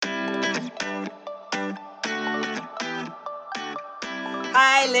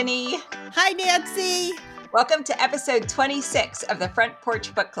Hi, Linny. Hi, Nancy. Welcome to episode 26 of the Front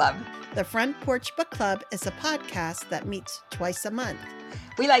Porch Book Club. The Front Porch Book Club is a podcast that meets twice a month.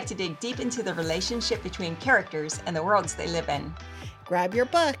 We like to dig deep into the relationship between characters and the worlds they live in. Grab your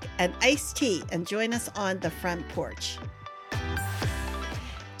book and iced tea and join us on the front porch.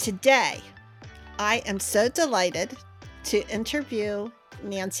 Today, I am so delighted to interview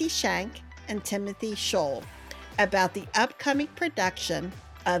Nancy Schenk and Timothy Scholl about the upcoming production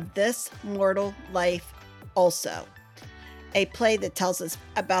of This Mortal Life Also, a play that tells us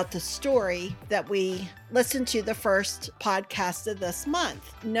about the story that we listened to the first podcast of this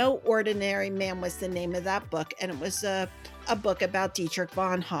month. No Ordinary Man was the name of that book, and it was a book about Dietrich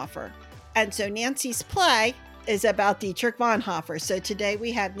Bonhoeffer. And so Nancy's play is about Dietrich Bonhoeffer. So today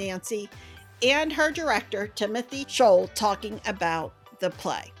we have Nancy and her director, Timothy Scholl, talking about the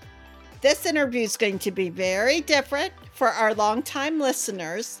play. This interview is going to be very different for our longtime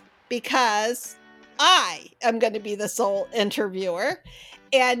listeners because I am going to be the sole interviewer,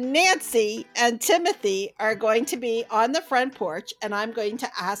 and Nancy and Timothy are going to be on the front porch, and I'm going to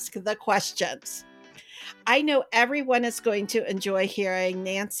ask the questions. I know everyone is going to enjoy hearing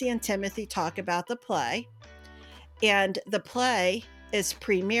Nancy and Timothy talk about the play, and the play is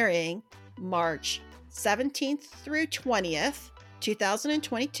premiering March 17th through 20th,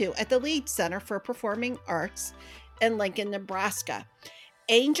 2022 at the Leeds Center for Performing Arts in Lincoln, Nebraska.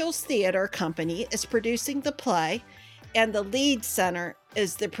 Angels Theater Company is producing the play, and the Leeds Center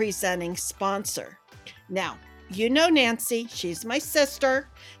is the presenting sponsor. Now, you know Nancy, she's my sister.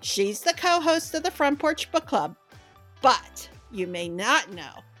 She's the co-host of the Front Porch Book Club. But you may not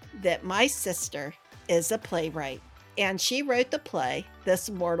know that my sister is a playwright, and she wrote the play This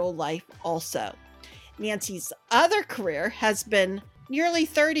Mortal Life Also. Nancy's other career has been nearly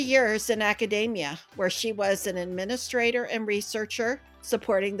 30 years in academia, where she was an administrator and researcher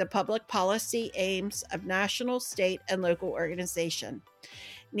supporting the public policy aims of national, state, and local organization.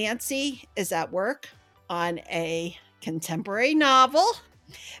 Nancy is at work on a contemporary novel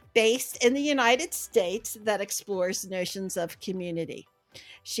based in the United States that explores notions of community.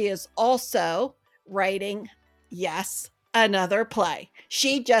 She is also writing, yes, another play.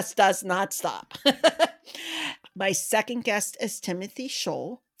 She just does not stop. My second guest is Timothy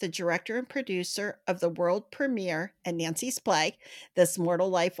Scholl, the director and producer of the world premiere and Nancy's play, This Mortal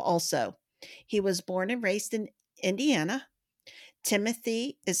Life Also. He was born and raised in Indiana.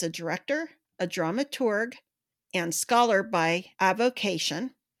 Timothy is a director, a dramaturg, and scholar by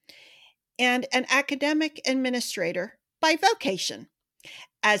avocation, and an academic administrator by vocation.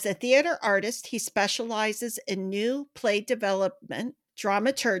 As a theater artist, he specializes in new play development,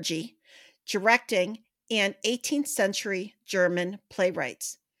 dramaturgy, directing, and 18th century German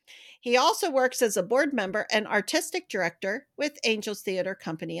playwrights. He also works as a board member and artistic director with Angels Theater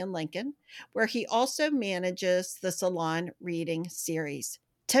Company in Lincoln, where he also manages the Salon Reading Series.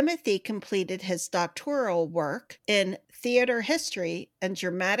 Timothy completed his doctoral work in theater history and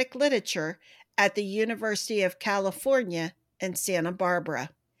dramatic literature at the University of California in Santa Barbara.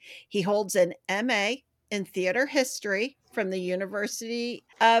 He holds an MA in theater history from the University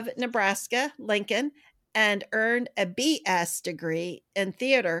of Nebraska, Lincoln, and earned a BS degree in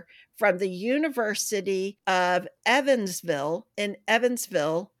theater from the University of Evansville in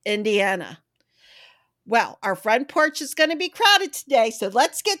Evansville, Indiana. Well, our front porch is going to be crowded today, so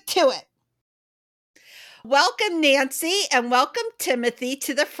let's get to it. Welcome, Nancy, and welcome, Timothy,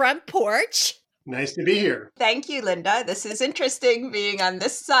 to the front porch. Nice to be here. Thank you, Linda. This is interesting being on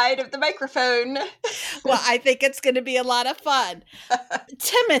this side of the microphone. Well, I think it's going to be a lot of fun.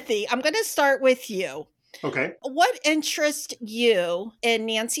 Timothy, I'm going to start with you. Okay. What interests you in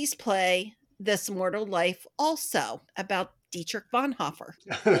Nancy's play, This Mortal Life Also, about Dietrich Bonhoeffer?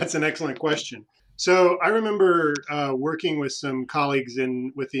 That's an excellent question. So I remember working with some colleagues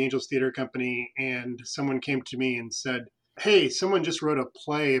with the Angels Theater Company, and someone came to me and said, "Hey, someone just wrote a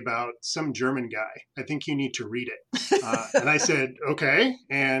play about some German guy. I think you need to read it." And I said, okay.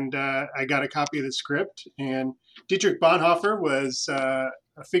 And I got a copy of the script. And Dietrich Bonhoeffer was a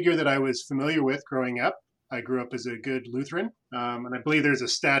figure that I was familiar with growing up. I grew up as a good Lutheran. And I believe there's a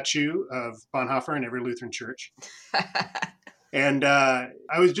statue of Bonhoeffer in every Lutheran church. And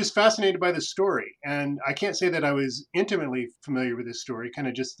I was just fascinated by the story. And I can't say that I was intimately familiar with this story, kind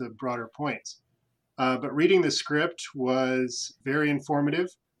of just the broader points. But reading the script was very informative.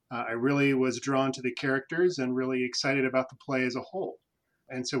 I really was drawn to the characters and really excited about the play as a whole.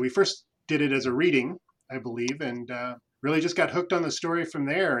 And so we first did it as a reading, I believe, and really just got hooked on the story from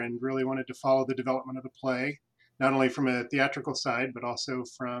there and really wanted to follow the development of the play. not only from a theatrical side, but also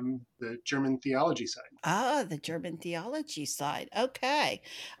from the German theology side. Ah, the German theology side. Okay.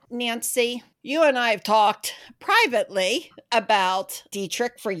 Nancy, you and I have talked privately about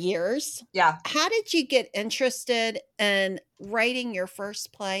Dietrich for years. Yeah. How did you get interested in writing your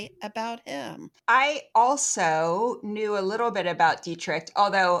first play about him? I also knew a little bit about Dietrich,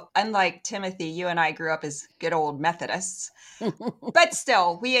 although unlike Timothy, you and I grew up as good old Methodists. But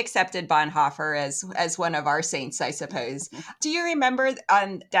still, we accepted Bonhoeffer as one of our saints, I suppose. Do you remember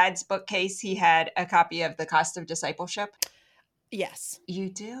on Dad's bookcase, he had a copy of The Cost of Discipleship? Yes. You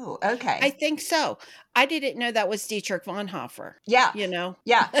do? I Okay. think so. I didn't know that was Dietrich Bonhoeffer. Yeah. You know?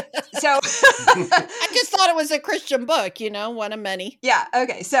 Yeah. So I just thought it was a Christian book, one of many. yeah.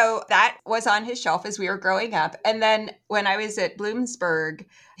 Okay. So that was on his shelf as we were growing up. And then when I was at Bloomsburg,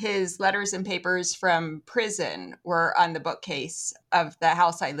 his letters and papers from prison were on the bookcase of the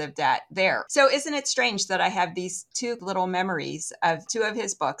house I lived at there. So isn't it strange that I have these two little memories of two of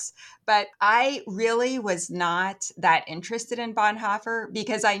his books? But I really was not that interested in Bonhoeffer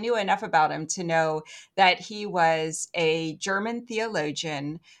because I knew enough about him to know that he was a German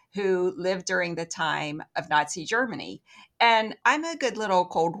theologian who lived during the time of Nazi Germany. And I'm a good little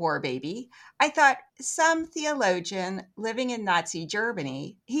Cold War baby. I thought some theologian living in Nazi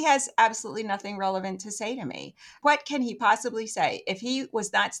Germany, he has absolutely nothing relevant to say to me. What can he possibly say? If he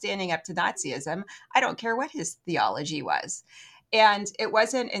was not standing up to Nazism, I don't care what his theology was. And it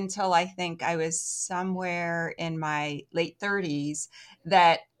wasn't until I think I was somewhere in my late 30s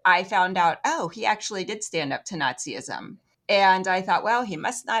that I found out, oh, he actually did stand up to Nazism. And I thought, well, he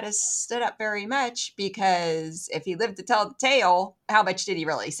must not have stood up very much because if he lived to tell the tale, how much did he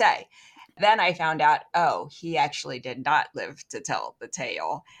really say? Then I found out, oh, he actually did not live to tell the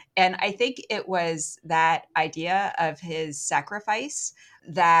tale. And I think it was that idea of his sacrifice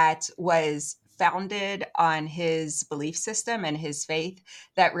that was founded on his belief system and his faith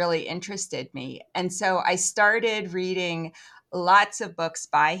that really interested me. And so I started reading lots of books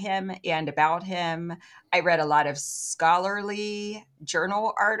by him and about him. I read a lot of scholarly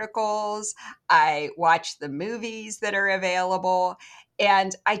journal articles. I watched the movies that are available.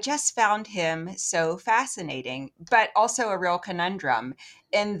 And I just found him so fascinating, but also a real conundrum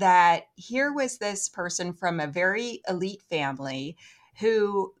in that here was this person from a very elite family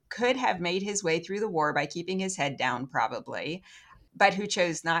who could have made his way through the war by keeping his head down, probably, but who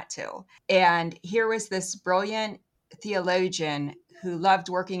chose not to. And here was this brilliant theologian who loved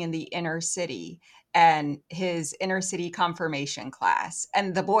working in the inner city and his inner city confirmation class.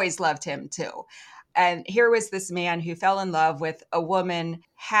 And the boys loved him too. And here was this man who fell in love with a woman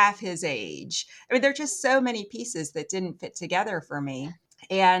half his age. I mean, there are just so many pieces that didn't fit together for me.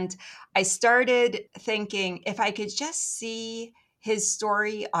 And I started thinking if I could just see his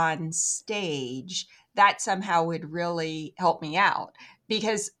story on stage, that somehow would really help me out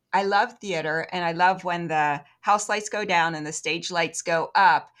because I love theater and I love when the house lights go down and the stage lights go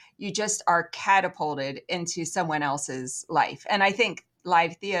up. You just are catapulted into someone else's life. And I think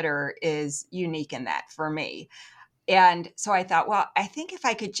live theater is unique in that for me. And so I thought, well, I think if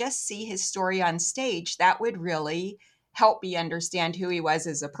I could just see his story on stage, that would really help me understand who he was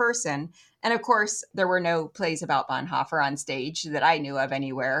as a person. And of course, there were no plays about Bonhoeffer on stage that I knew of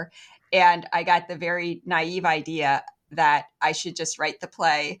anywhere. And I got the very naive idea that I should just write the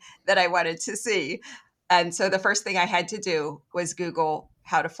play that I wanted to see. And so the first thing I had to do was Google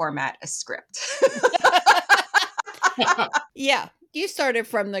how to format a script. Yeah, you started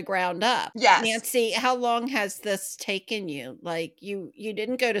from the ground up. Yes. Nancy, how long has this taken you? Like you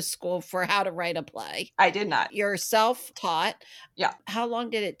didn't go to school for how to write a play. I did not. You're self-taught. Yeah. How long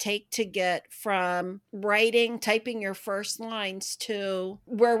did it take to get from writing, typing your first lines to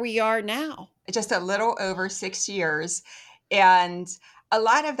where we are now? Just a little over 6 years. And a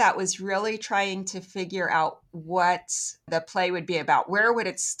lot of that was really trying to figure out what the play would be about. Where would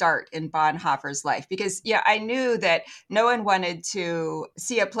it start in Bonhoeffer's life? Because, yeah, I knew that no one wanted to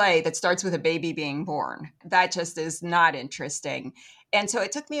see a play that starts with a baby being born. That just is not interesting. And so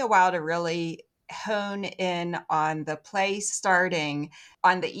it took me a while to really hone in on the play starting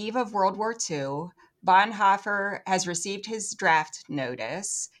on the eve of World War II. Bonhoeffer has received his draft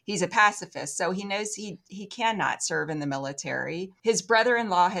notice. He's a pacifist, so he knows he cannot serve in the military. His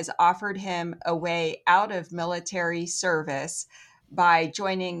brother-in-law has offered him a way out of military service by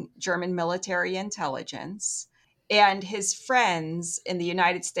joining German military intelligence. And his friends in the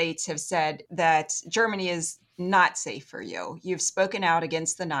United States have said that Germany is not safe for you. You've spoken out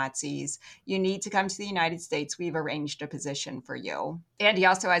against the Nazis. You need to come to the United States. We've arranged a position for you. And he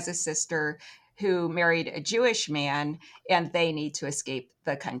also has a sister who married a Jewish man, and they need to escape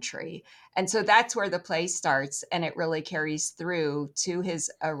the country. And so that's where the play starts, and it really carries through to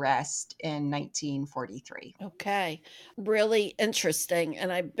his arrest in 1943. Okay. Really interesting.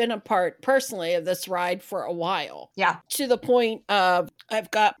 And I've been a part personally of this ride for a while. Yeah. To the point of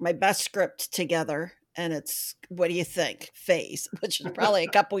I've got my best script together, and it's, what do you think, phase, which is probably a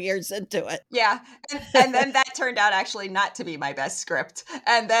couple years into it. Yeah. And then that turned out actually not to be my best script.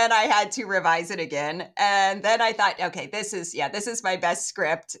 And then I had to revise it again. And then I thought, okay, this is my best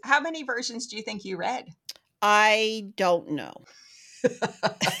script. How many versions do you think you read? I don't know.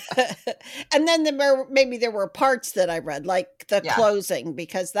 And then maybe there were parts that I read, like the closing,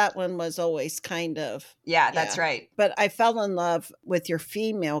 because that one was always kind of. Yeah, that's right. But I fell in love with your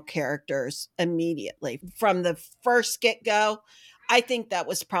female characters immediately. From the first get-go, I think that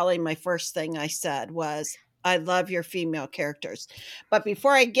was probably my first thing I said was, I love your female characters. But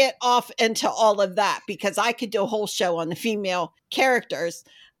before I get off into all of that, because I could do a whole show on the female characters,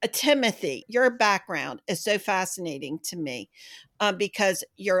 Timothy, your background is so fascinating to me because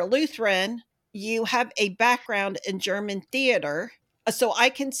you're a Lutheran, you have a background in German theater, so I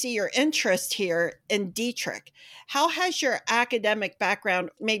can see your interest here in Dietrich. How has your academic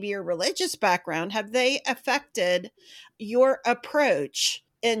background, maybe your religious background, have they affected your approach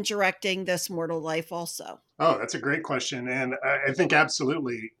in directing This Mortal Life also? Oh, that's a great question. And I think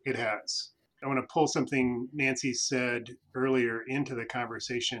absolutely it has. I want to pull something Nancy said earlier into the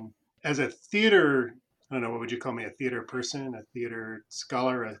conversation. As a theater, I don't know, what would you call me? A theater person, a theater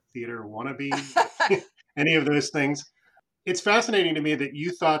scholar, a theater wannabe, any of those things. It's fascinating to me that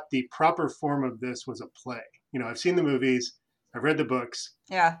you thought the proper form of this was a play. You know, I've seen the movies, I've read the books.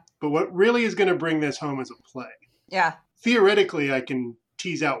 Yeah. But what really is going to bring this home is a play. Yeah. Theoretically, I can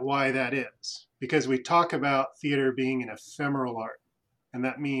tease out why that is, because we talk about theater being an ephemeral art. And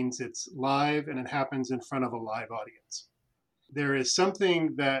that means it's live and it happens in front of a live audience. There is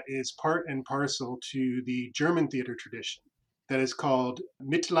something that is part and parcel to the German theater tradition that is called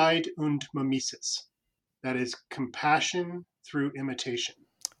Mitleid und Mimesis. That is compassion through imitation.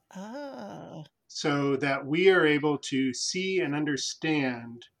 Oh. So that we are able to see and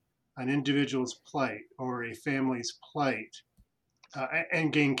understand an individual's plight or a family's plight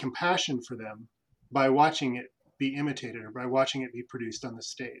and gain compassion for them by watching it be imitated or by watching it be produced on the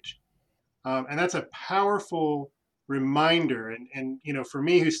stage. And that's a powerful reminder. And you know, for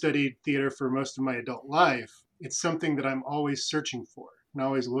me who studied theater for most of my adult life, it's something that I'm always searching for and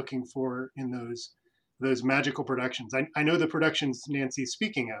always looking for in those magical productions. I know the productions Nancy's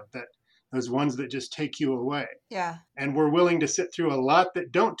speaking of, that those ones that just take you away. Yeah. And we're willing to sit through a lot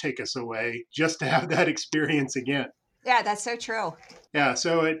that don't take us away just to have that experience again. Yeah, that's so true. Yeah,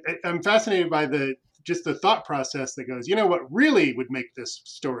 so I'm fascinated by the thought process that goes, you know what really would make this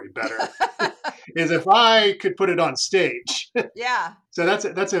story better is if I could put it on stage. Yeah. So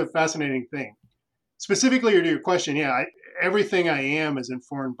that's a fascinating thing. Specifically to your question, everything I am is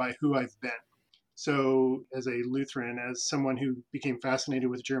informed by who I've been. So as a Lutheran, as someone who became fascinated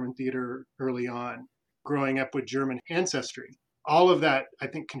with German theater early on, growing up with German ancestry, all of that I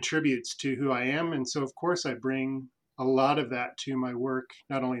think contributes to who I am. And so of course I bring a lot of that to my work,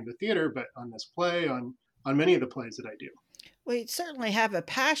 not only in the theater, but on this play, on many of the plays that I do. Well, you certainly have a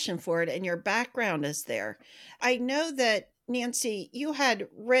passion for it and your background is there. I know that, Nancy, you had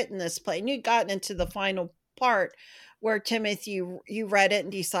written this play and you'd gotten into the final part where Timothy, you read it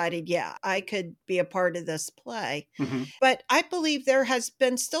and decided, yeah, I could be a part of this play. Mm-hmm. But I believe there has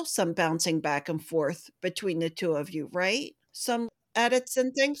been still some bouncing back and forth between the two of you, right? Some edits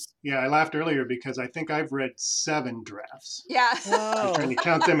and things? Yeah, I laughed earlier because I think I've read 7 drafts. Yeah. I'm trying to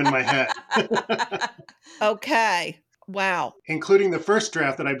count them in my head. Okay. Wow. Including the first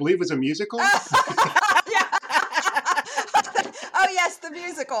draft that I believe was a musical. Yeah. Oh, yes, the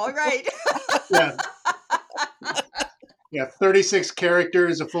musical, right. Yeah. Yeah, 36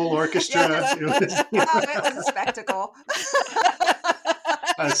 characters, a full orchestra. Yeah, it was a spectacle.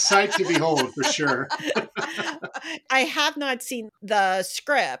 A sight to behold, for sure. I have not seen the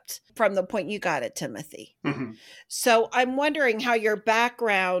script from the point you got it, Timothy. Mm-hmm. So I'm wondering how your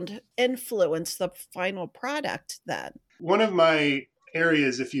background influenced the final product then. One of my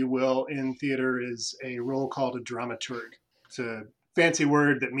areas, if you will, in theater is a role called a dramaturg. It's a fancy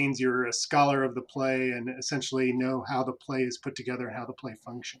word that means you're a scholar of the play and essentially know how the play is put together and how the play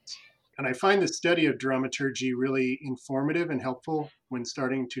functions. And I find the study of dramaturgy really informative and helpful when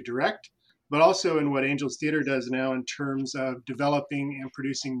starting to direct, but also in what Angels Theater does now in terms of developing and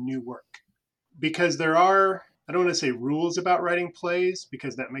producing new work. Because there are, I don't want to say rules about writing plays,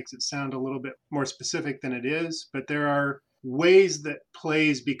 because that makes it sound a little bit more specific than it is, but there are ways that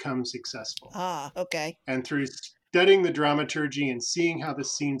plays become successful. Ah, okay. And through studying the dramaturgy and seeing how the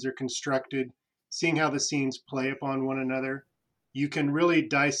scenes are constructed, seeing how the scenes play upon one another, you can really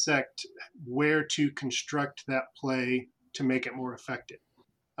dissect where to construct that play to make it more effective.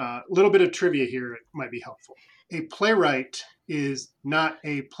 A little bit of trivia here might be helpful. A playwright is not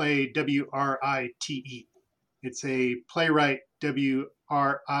a play W-R-I-T-E. It's a playwright W-R-I-G-H-T,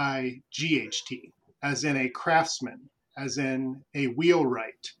 as in a craftsman, as in a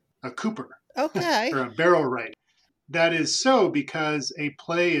wheelwright, a cooper, Okay. or a barrel wright. That is so because a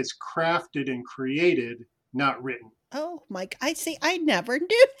play is crafted and created, not written. Oh my, I see. I never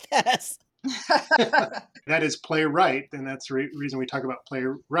knew this. That is playwright, and that's the reason we talk about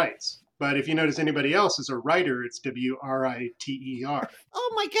playwrights. But if you notice anybody else is a writer, it's W-R-I-T-E-R.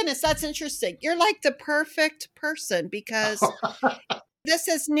 Oh my goodness, that's interesting. You're like the perfect person because this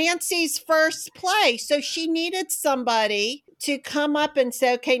is Nancy's first play. So she needed somebody to come up and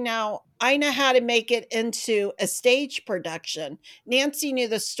say, okay, now I know how to make it into a stage production. Nancy knew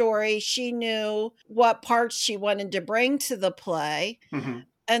the story. She knew what parts she wanted to bring to the play. Mm-hmm.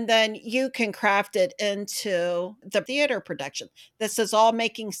 And then you can craft it into the theater production. This is all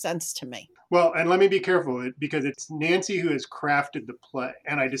making sense to me. Well, and let me be careful because it's Nancy who has crafted the play.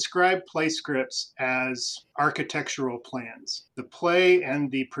 And I describe play scripts as architectural plans. The play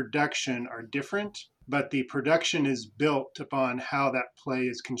and the production are different, but the production is built upon how that play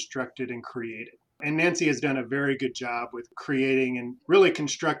is constructed and created. And Nancy has done a very good job with creating and really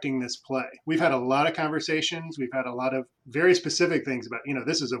constructing this play. We've had a lot of conversations. We've had a lot of very specific things about,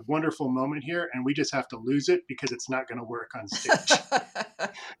 this is a wonderful moment here, and we just have to lose it because it's not going to work on stage.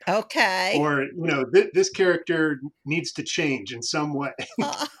 Okay. Or, this character needs to change in some way.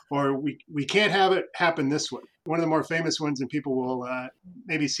 Or we can't have it happen this way. One of the more famous ones, and people will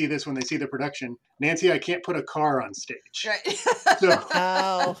maybe see this when they see the production, Nancy, I can't put a car on stage. Right. So,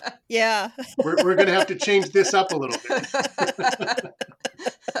 oh, yeah. we're going to have to change this up a little bit.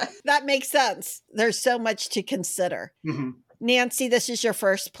 That makes sense. There's so much to consider. Mm-hmm. Nancy, this is your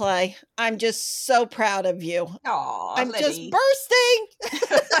first play. I'm just so proud of you. Aw, I'm Libby. just bursting.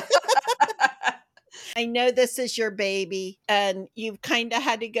 I know this is your baby, and you've kind of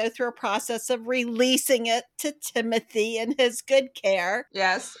had to go through a process of releasing it to Timothy in his good care.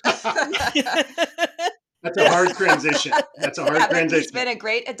 Yes. That's a hard transition. That's a hard But transition. he's been a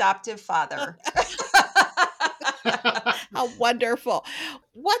great adoptive father. How wonderful.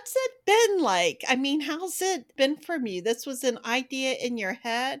 What's it been like? I mean, how's it been from you? This was an idea in your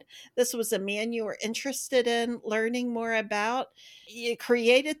head. This was a man you were interested in learning more about. You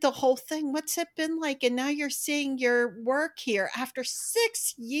created the whole thing. What's it been like? And now you're seeing your work here after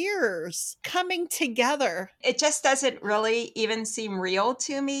 6 years coming together. It just doesn't really even seem real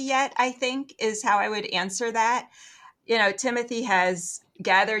to me yet, I think, is how I would answer that. Timothy has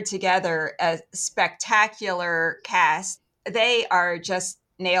gathered together a spectacular cast. They are just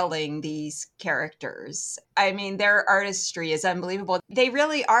nailing these characters. I mean, their artistry is unbelievable. They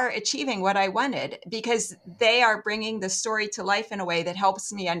really are achieving what I wanted because they are bringing the story to life in a way that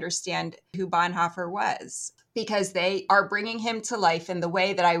helps me understand who Bonhoeffer was, because they are bringing him to life in the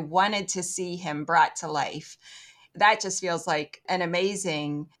way that I wanted to see him brought to life. That just feels like an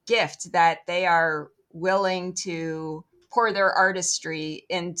amazing gift that they are willing to pour their artistry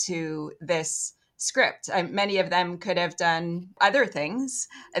into this script. Many of them could have done other things.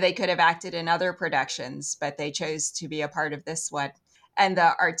 They could have acted in other productions, but they chose to be a part of this one. And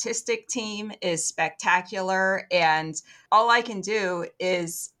the artistic team is spectacular. And all I can do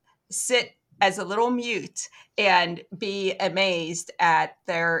is sit as a little mute and be amazed at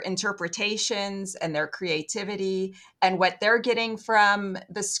their interpretations and their creativity and what they're getting from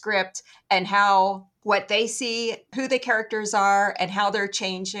the script and what they see, who the characters are and how they're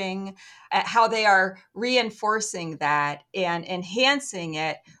changing, how they are reinforcing that and enhancing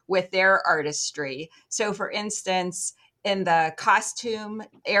it with their artistry. So for instance, in the costume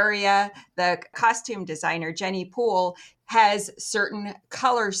area, the costume designer, Jenny Poole, has certain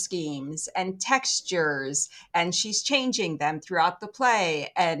color schemes and textures, and she's changing them throughout the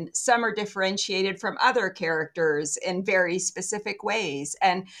play. And some are differentiated from other characters in very specific ways.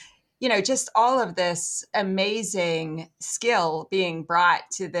 And, just all of this amazing skill being brought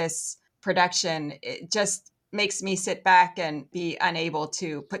to this production, it just makes me sit back and be unable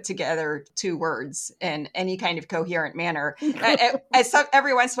to put together two words in any kind of coherent manner.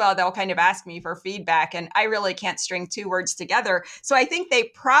 Every once in a while, they'll kind of ask me for feedback, and I really can't string two words together. So I think they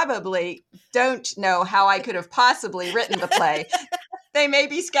probably don't know how I could have possibly written the play. they may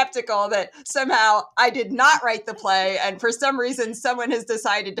be skeptical that somehow I did not write the play, and for some reason someone has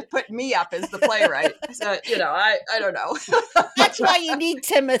decided to put me up as the playwright. So, I don't know. That's why you need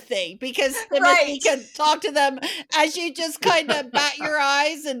Timothy, because Timothy Right. can talk to them as you just kind of bat your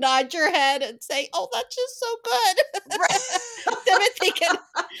eyes and nod your head and say, "Oh, that's just so good."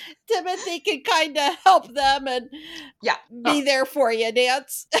 Timothy can kind of help them and be there for you,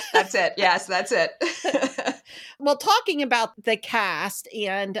 Nance. That's it. Yes, that's it. Well, talking about the cast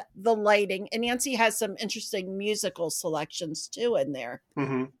and the lighting, and Nancy has some interesting musical selections too in there.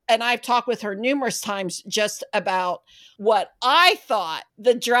 Mm-hmm. And I've talked with her numerous times just about what I thought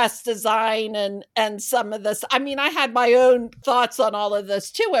the dress design and some of this. I mean, I had my own thoughts on all of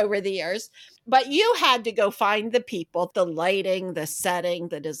this too over the years, but you had to go find the people, the lighting, the setting,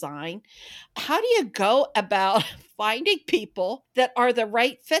 the design. How do you go about finding people that are the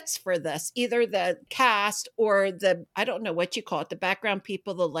right fits for this? Either the cast or I don't know what you call it, the background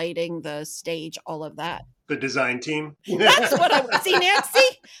people, the lighting, the stage, all of that. The design team. That's what I see, Nancy.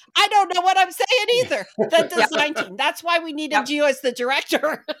 I don't know what I'm saying either. The design team. That's why we needed you as the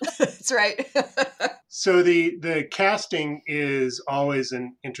director. That's right. So the casting is always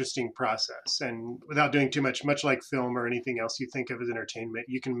an interesting process, and without doing too much like film or anything else you think of as entertainment,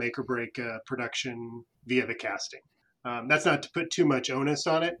 you can make or break a production via the casting. That's not to put too much onus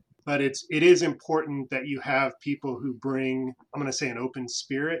on it, but it is important that you have people who bring, I'm going to say, an open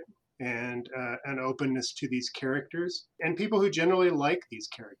spirit and an openness to these characters, and people who generally like these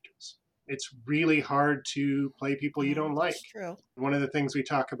characters. It's really hard to play people you don't like. That's true. One of the things we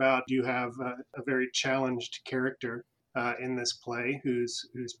talk about, you have a very challenged character in this play who's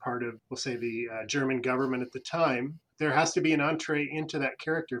part of, we'll say, the German government at the time. There has to be an entree into that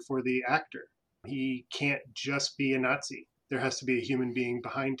character for the actor. He can't just be a Nazi. There has to be a human being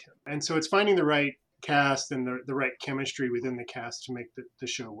behind him. And so it's finding the right cast and the right chemistry within the cast to make the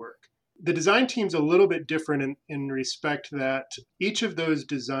show work. The design team's a little bit different in respect that each of those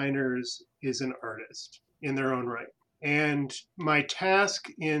designers is an artist in their own right. And my task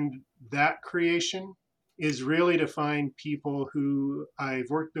in that creation is really to find people who I've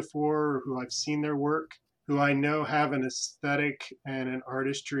worked before, or who I've seen their work, who I know have an aesthetic and an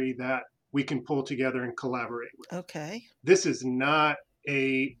artistry that we can pull together and collaborate with. Okay. This is not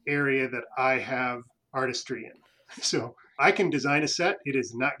an area that I have artistry in. So I can design a set. It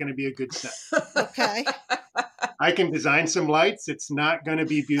is not going to be a good set. Okay. I can design some lights. It's not going to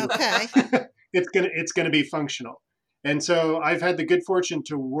be beautiful. Okay. It's going to be functional. And so I've had the good fortune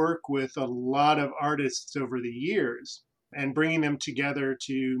to work with a lot of artists over the years, and bringing them together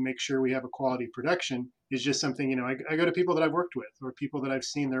to make sure we have a quality production is just something, I go to people that I've worked with or people that I've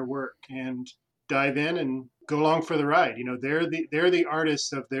seen their work and dive in and go along for the ride. They're the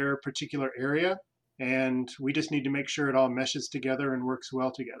artists of their particular area, and we just need to make sure it all meshes together and works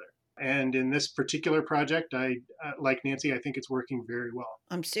well together. And in this particular project, I like Nancy, I think it's working very well.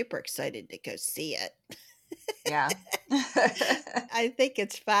 I'm super excited to go see it. Yeah. I think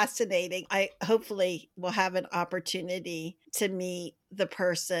it's fascinating. I hopefully will have an opportunity to meet the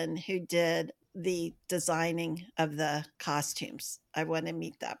person who did the designing of the costumes. I want to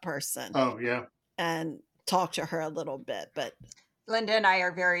meet that person. Oh, yeah. And talk to her a little bit. But Linda and I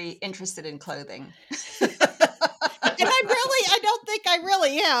are very interested in clothing. And I don't think I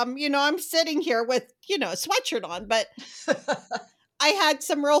really am. I'm sitting here with, a sweatshirt on, but I had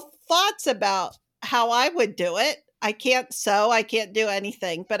some real thoughts about how I would do it. I can't sew, I can't do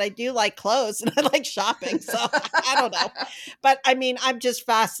anything, but I do like clothes and I like shopping. So I don't know. But I'm just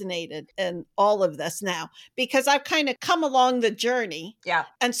fascinated in all of this now because I've kind of come along the journey. Yeah.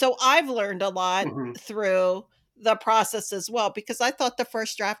 And so I've learned a lot through the process as well, because I thought the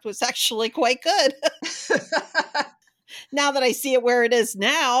first draft was actually quite good. Now that I see it where it is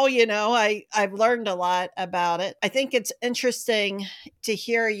now, I've learned a lot about it. I think it's interesting to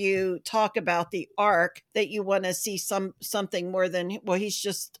hear you talk about the arc, that you want to see something more than, well, he's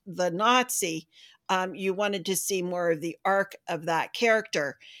just the Nazi. You wanted to see more of the arc of that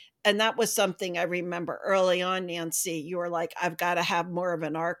character. And that was something I remember early on, Nancy. You were like, I've got to have more of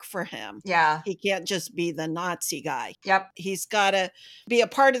an arc for him. Yeah. He can't just be the Nazi guy. Yep. He's got to be a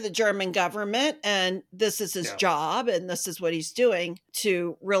part of the German government. And this is his job. And this is what he's doing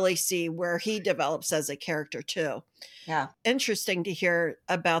to really see where he develops as a character, too. Yeah. Interesting to hear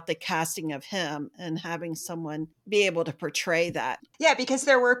about the casting of him and having someone be able to portray that. Yeah, because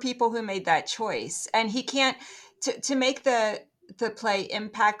there were people who made that choice. And he can't, to make the play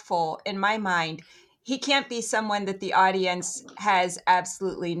impactful, in my mind, he can't be someone that the audience has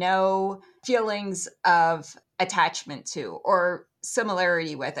absolutely no feelings of attachment to or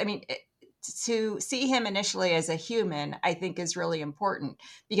similarity with. to see him initially as a human, I think is really important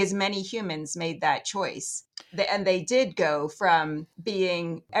because many humans made that choice. And they did go from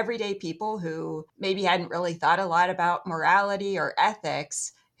being everyday people who maybe hadn't really thought a lot about morality or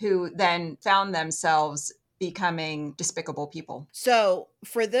ethics, who then found themselves becoming despicable people. So,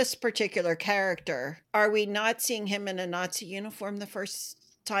 for this particular character, are we not seeing him in a Nazi uniform the first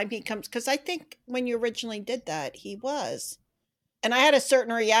time he comes? Because I think when you originally did that, he was. And I had a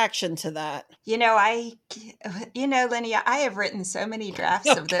certain reaction to that. Linnea, I have written so many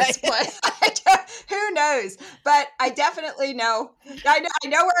drafts of this play. Who knows? But I definitely know. I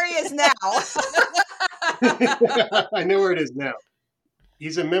know where he is now. I know where it is now.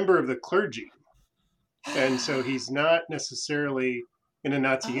 He's a member of the clergy. And so he's not necessarily in a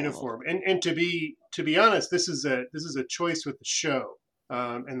Nazi uniform. And to be honest, this is a choice with the show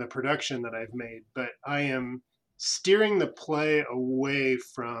and the production that I've made. But I am steering the play away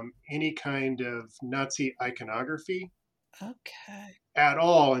from any kind of Nazi iconography at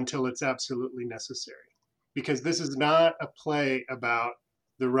all until it's absolutely necessary. Because this is not a play about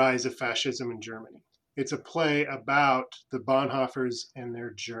the rise of fascism in Germany. It's a play about the Bonhoeffers and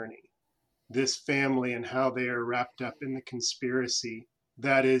their journey. This family and how they are wrapped up in the conspiracy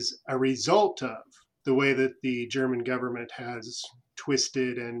that is a result of the way that the German government has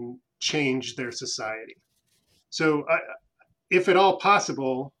twisted and changed their society. So if at all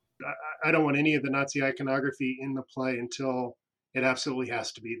possible, I don't want any of the Nazi iconography in the play until it absolutely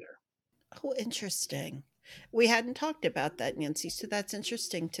has to be there. Oh, interesting. We hadn't talked about that, Nancy, so that's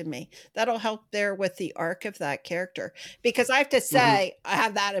interesting to me. That'll help there with the arc of that character. Because I have to say, I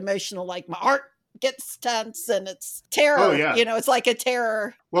have that emotional, like my heart gets tense and it's terror. Oh, yeah. It's like a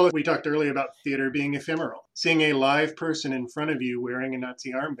terror. Well, we talked earlier about theater being ephemeral. Seeing a live person in front of you wearing a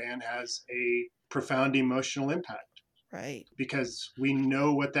Nazi armband has a profound emotional impact. Right. Because we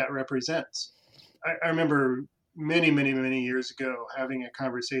know what that represents. I remember many, many, many years ago having a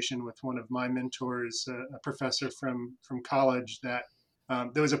conversation with one of my mentors, a professor from college, that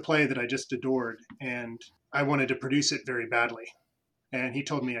there was a play that I just adored and I wanted to produce it very badly. And he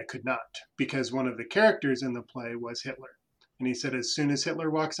told me I could not because one of the characters in the play was Hitler. And he said, as soon as Hitler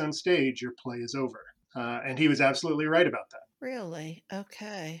walks on stage, your play is over. And he was absolutely right about that. Really?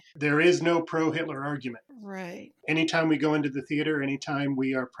 Okay. There is no pro-Hitler argument. Right. Anytime we go into the theater, anytime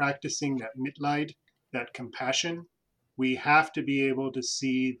we are practicing that Mitleid, that compassion, we have to be able to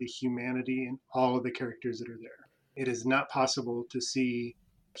see the humanity in all of the characters that are there. It is not possible to see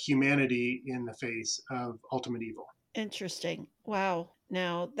humanity in the face of ultimate evil. Interesting. Wow.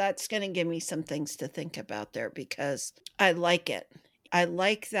 Now that's going to give me some things to think about there because I like it. I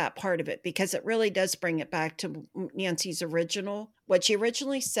like that part of it because it really does bring it back to Nancy's original. What she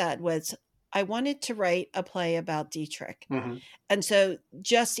originally said was, I wanted to write a play about Dietrich. Mm-hmm. And so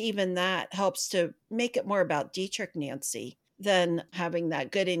just even that helps to make it more about Dietrich, Nancy, than having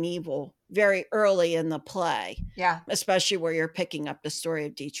that good and evil very early in the play. Yeah. Especially where you're picking up the story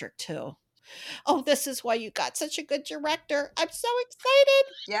of Dietrich too. Oh, this is why you got such a good director. I'm so excited.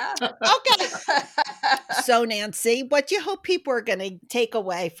 Yeah. Okay. So, Nancy, what do you hope people are going to take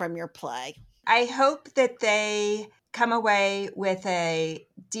away from your play? I hope that they come away with a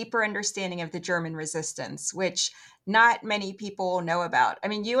deeper understanding of the German resistance, which not many people know about. I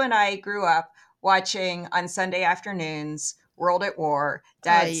mean, you and I grew up watching on Sunday afternoons World at War,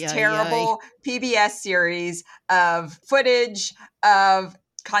 Dad's terrible PBS series of footage of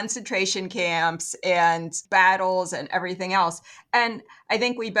concentration camps and battles and everything else. And I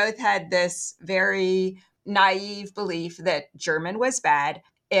think we both had this very naive belief that German was bad.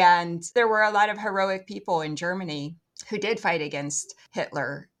 And there were a lot of heroic people in Germany who did fight against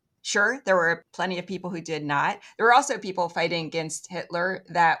Hitler. Sure, there were plenty of people who did not. There were also people fighting against Hitler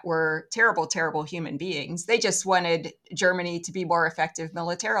that were terrible, terrible human beings. They just wanted Germany to be more effective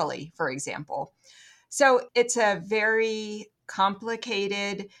militarily, for example. So it's a very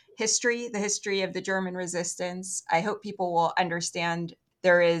complicated history, the history of the German resistance. I hope people will understand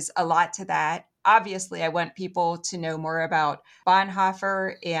there is a lot to that. Obviously, I want people to know more about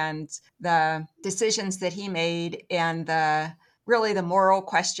Bonhoeffer and the decisions that he made and the moral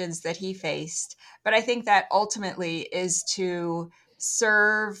questions that he faced. But I think that ultimately is to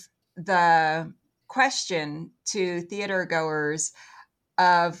serve the question to theater goers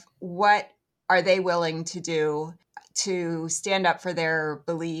of what are they willing to do to stand up for their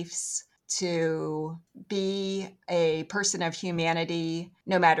beliefs, to be a person of humanity,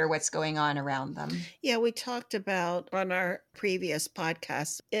 no matter what's going on around them. Yeah, we talked about on our previous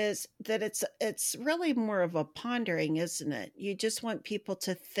podcast is that it's really more of a pondering, isn't it? You just want people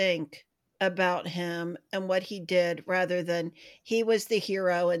to think about him and what he did rather than he was the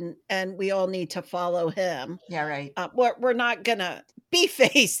hero and we all need to follow him. Yeah, right. We're not going to be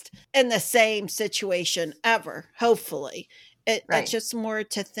faced in the same situation ever, hopefully. Right. It's just more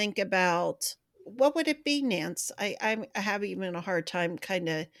to think about. What would it be, Nance? I have even a hard time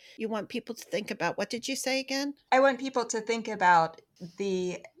you want people to think about, what did you say again? I want people to think about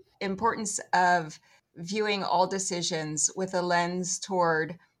the importance of viewing all decisions with a lens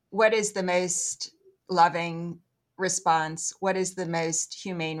toward what is the most loving response, what is the most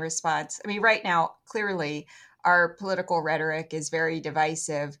humane response. I mean, right now, clearly, our political rhetoric is very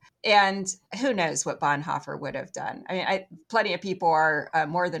divisive, and who knows what Bonhoeffer would have done. I mean, plenty of people are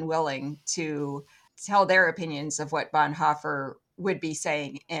more than willing to tell their opinions of what Bonhoeffer would be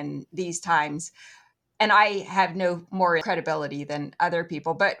saying in these times. And I have no more credibility than other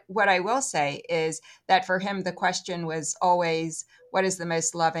people. But what I will say is that for him, the question was always, what is the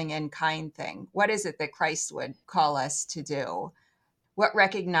most loving and kind thing? What is it that Christ would call us to do? What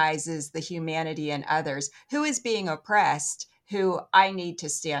recognizes the humanity in others? Who is being oppressed? Who I need to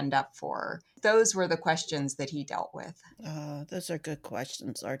stand up for? Those were the questions that he dealt with. Those are good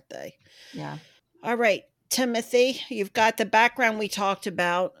questions, aren't they? Yeah. All right. Timothy, you've got the background we talked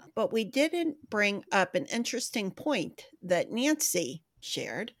about, but we didn't bring up an interesting point that Nancy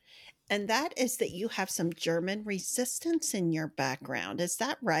shared, and that is that you have some German resistance in your background. Is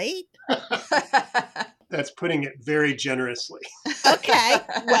that right? That's putting it very generously. Okay.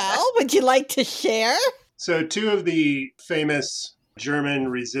 Well, would you like to share? So, two of the famous German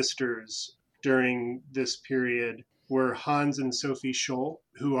resistors during this period were Hans and Sophie Scholl,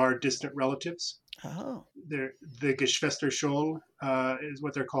 who are distant relatives. Oh. The Geschwister Scholl is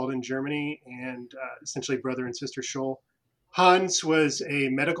what they're called in Germany, and essentially brother and sister Scholl. Hans was a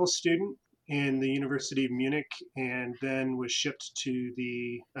medical student in the University of Munich and then was shipped to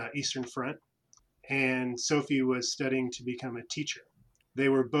the Eastern Front. And Sophie was studying to become a teacher. They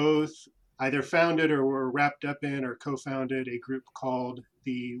were both either founded or were wrapped up in or co-founded a group called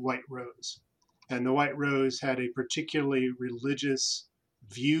the White Rose. And the White Rose had a particularly religious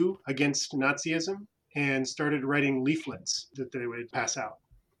view against Nazism and started writing leaflets that they would pass out.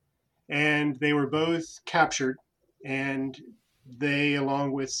 And they were both captured, and they,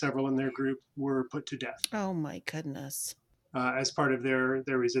 along with several in their group, were put to death. Oh my goodness. As part of their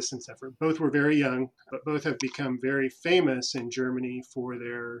resistance effort. Both were very young, but both have become very famous in Germany for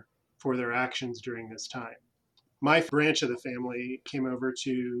their actions during this time. My branch of the family came over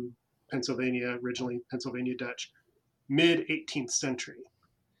to Pennsylvania, originally Pennsylvania Dutch, mid-18th century.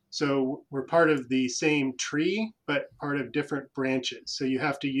 So we're part of the same tree, but part of different branches. So you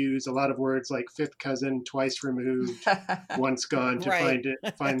have to use a lot of words like fifth cousin, twice removed, once gone to Right.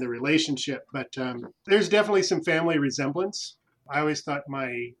 find the relationship. But there's definitely some family resemblance. I always thought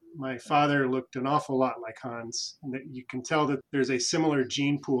my father looked an awful lot like Hans, and that you can tell that there's a similar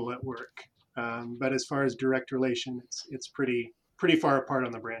gene pool at work. But as far as direct relation, it's pretty far apart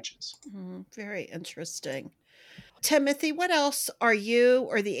on the branches. Very interesting. Timothy, what else are you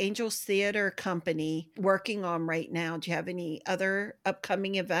or the Angels Theater Company working on right now? Do you have any other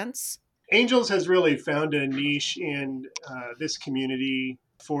upcoming events? Angels has really found a niche in this community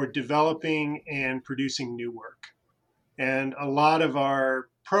for developing and producing new work. And a lot of our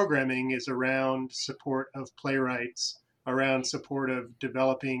programming is around support of playwrights, around support of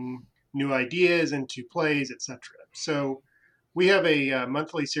developing new ideas into plays, etc. So we have a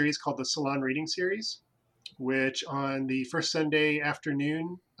monthly series called the Salon Reading Series, which on the first Sunday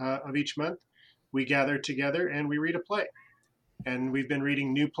afternoon of each month, we gather together and we read a play. And we've been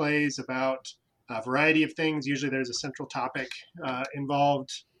reading new plays about a variety of things. Usually there's a central topic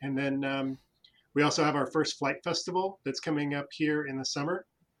involved. And then we also have our First Flight Festival that's coming up here in the summer.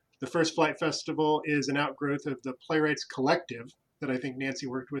 The First Flight Festival is an outgrowth of the Playwrights Collective that I think Nancy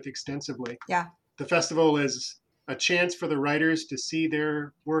worked with extensively. Yeah. The festival is a chance for the writers to see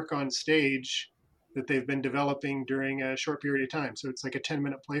their work on stage that they've been developing during a short period of time. So it's like a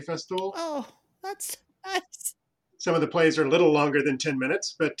 10-minute play festival. Oh, that's nice. Some of the plays are a little longer than 10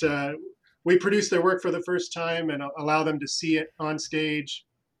 minutes, but we produce their work for the first time and allow them to see it on stage,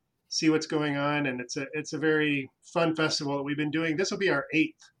 see what's going on. And it's a very fun festival that we've been doing. This will be our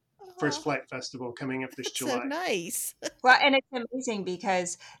 8th First Flight Festival coming up this July. So nice. Well, and it's amazing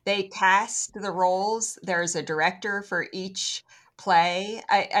because they cast the roles. There's a director for each play.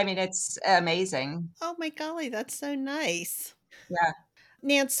 I mean, it's amazing. Oh my golly, that's so nice. Yeah.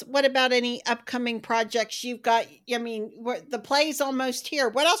 Nance, what about any upcoming projects you've got? I mean, the play's almost here.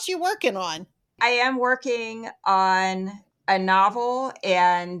 What else are you working on? I am working on a novel,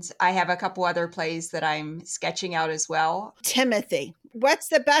 and I have a couple other plays that I'm sketching out as well. Timothy, What's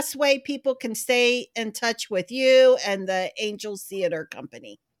the best way people can stay in touch with you and the Angels Theater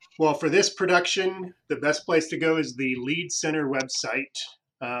Company? Well, for this production, the best place to go is the Lead Center website,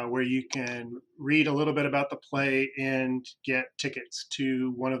 where you can read a little bit about the play and get tickets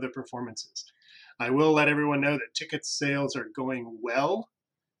to one of the performances. I will let everyone know that ticket sales are going well.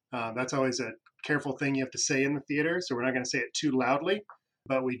 That's always a careful thing you have to say in the theater, so we're not going to say it too loudly.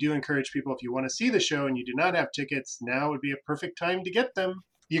 But we do encourage people, if you want to see the show and you do not have tickets, now would be a perfect time to get them.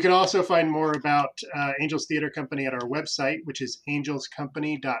 You can also find more about Angels Theater Company at our website, which is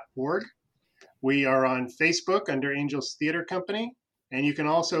angelscompany.org. We are on Facebook under Angels Theater Company, and you can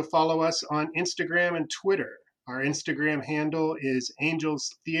also follow us on Instagram and Twitter. Our Instagram handle is Angels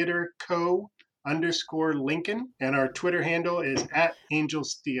Theater Co_Lincoln, and our Twitter handle is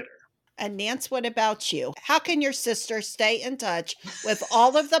 @Angels Theater. And Nance, what about you? How can your sister stay in touch with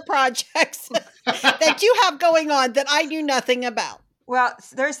all of the projects that you have going on that I knew nothing about? Well,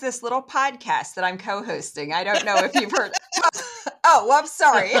 there's this little podcast that I'm co-hosting. I don't know if you've heard. Oh, well, I'm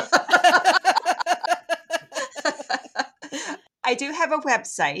sorry. I do have a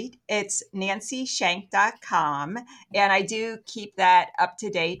website. It's nancyshank.com, and I do keep that up to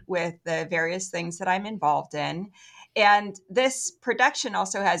date with the various things that I'm involved in. And this production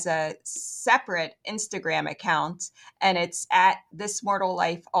also has a separate Instagram account, and it's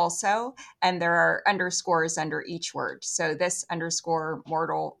 @thismortallife also. And there are underscores under each word. So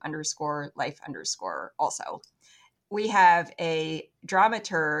this_mortal_life_ also. We have a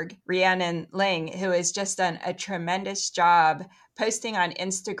dramaturg, Rhiannon Ling, who has just done a tremendous job posting on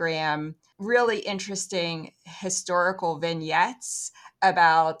Instagram really interesting historical vignettes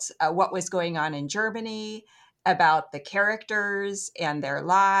about what was going on in Germany, about the characters and their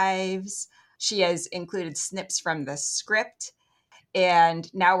lives. She has included snips from the script.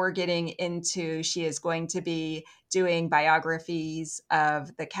 And now we're getting into, she is going to be doing biographies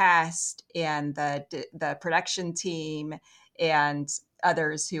of the cast and the production team and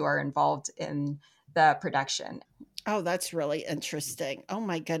others who are involved in the production. Oh, that's really interesting. Oh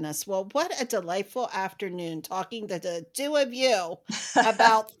my goodness. Well, what a delightful afternoon talking to the two of you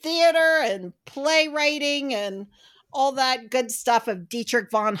about theater and playwriting and all that good stuff of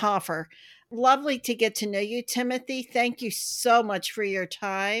Dietrich Bonhoeffer. Lovely to get to know you, Timothy. Thank you so much for your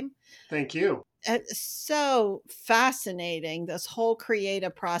time. Thank you. It's so fascinating, this whole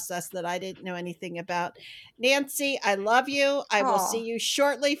creative process that I didn't know anything about. Nancy, I love you. I will see you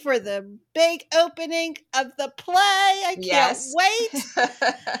shortly for the big opening of the play. I can't wait.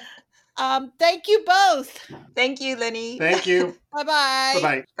 Thank you both. Thank you, Lenny. Thank you. Bye-bye.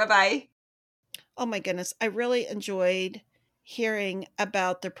 Bye-bye. Bye-bye. Oh my goodness. I really enjoyed hearing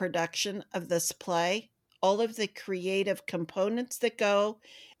about the production of this play, all of the creative components that go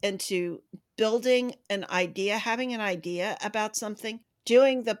into building an idea, having an idea about something,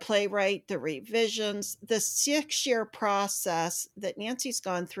 doing the playwright, the revisions, the 6-year process that Nancy's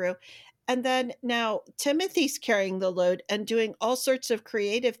gone through. And then now Timothy's carrying the load and doing all sorts of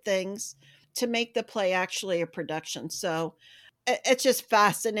creative things to make the play actually a production. So it's just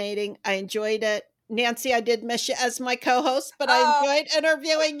fascinating. I enjoyed it. Nancy, I did miss you as my co-host, but I enjoyed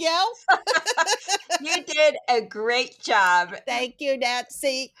interviewing you. You did a great job. Thank you,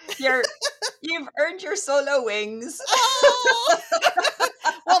 Nancy. You've earned your solo wings. Oh.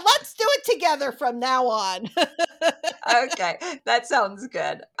 Well, let's do it together from now on. Okay, that sounds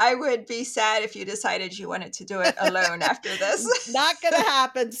good. I would be sad if you decided you wanted to do it alone after this. Not going to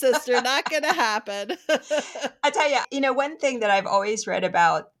happen, sister. Not going to happen. I tell you, one thing that I've always read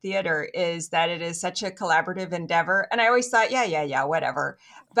about theater is that it is such a collaborative endeavor. And I always thought, yeah, whatever.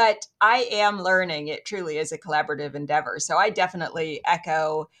 But I am learning it truly is a collaborative endeavor. So I definitely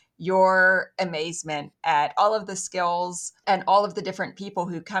echo your amazement at all of the skills and all of the different people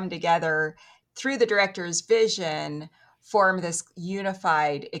who come together through the director's vision, form this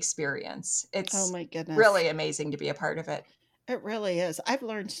unified experience. It's oh my goodness, really amazing to be a part of it. It really is. I've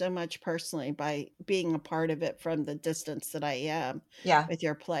learned so much personally by being a part of it from the distance that I am with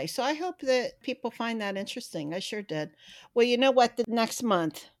your play. So I hope that people find that interesting. I sure did. Well, you know what? The next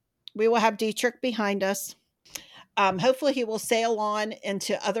month, we will have Dietrich behind us. Hopefully he will sail on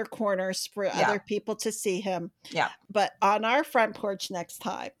into other corners for other people to see him. Yeah. But on our front porch next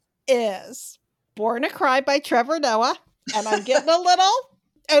time is Born a Cry by Trevor Noah. And I'm getting a little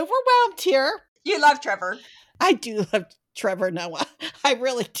overwhelmed here. You love Trevor. I do love Trevor Noah. I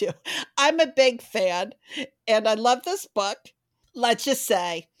really do. I'm a big fan and I love this book. Let's just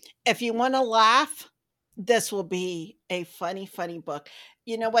say, if you want to laugh, this will be a funny, funny book.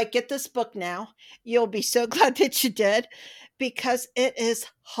 You know what? Get this book now. You'll be so glad that you did because it is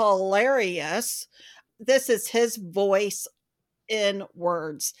hilarious. This is his voice in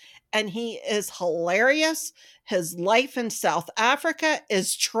words. And he is hilarious. His life in South Africa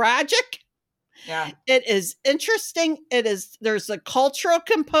is tragic. Yeah. It is interesting. There's a cultural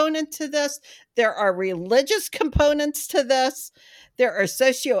component to this. There are religious components to this. There are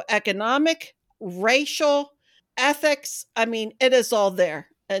socioeconomic, racial, ethics. I mean, it is all there.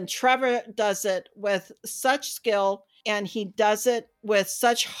 And Trevor does it with such skill, and he does it with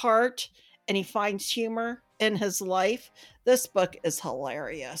such heart, and he finds humor in his life. This book is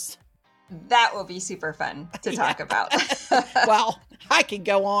hilarious. That will be super fun to talk about. Well, I could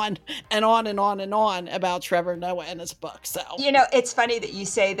go on and on and on and on about Trevor Noah and his book. So, you know, it's funny that you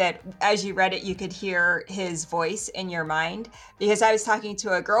say that as you read it, you could hear his voice in your mind, because I was talking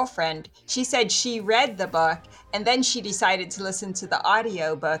to a girlfriend. She said she read the book and then she decided to listen to the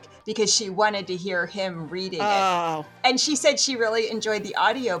audiobook because she wanted to hear him reading it. And she said she really enjoyed the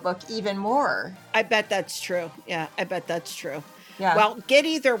audiobook even more. I bet that's true. Yeah, I bet that's true. Yeah. Well, get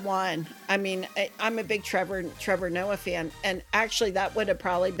either one. I mean, I'm a big Trevor Noah fan, and actually that would have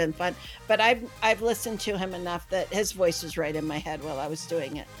probably been fun. But I've listened to him enough that his voice was right in my head while I was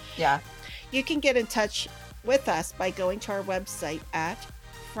doing it. Yeah. You can get in touch with us by going to our website at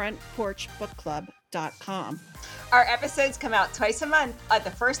frontporchbookclub.com. Our episodes come out twice a month on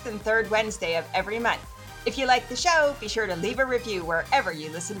the first and third Wednesday of every month. If you like the show, be sure to leave a review wherever you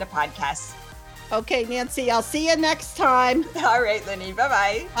listen to podcasts. Okay, Nancy, I'll see you next time. All right, Lenny.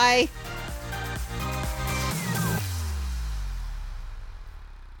 Bye-bye. Bye.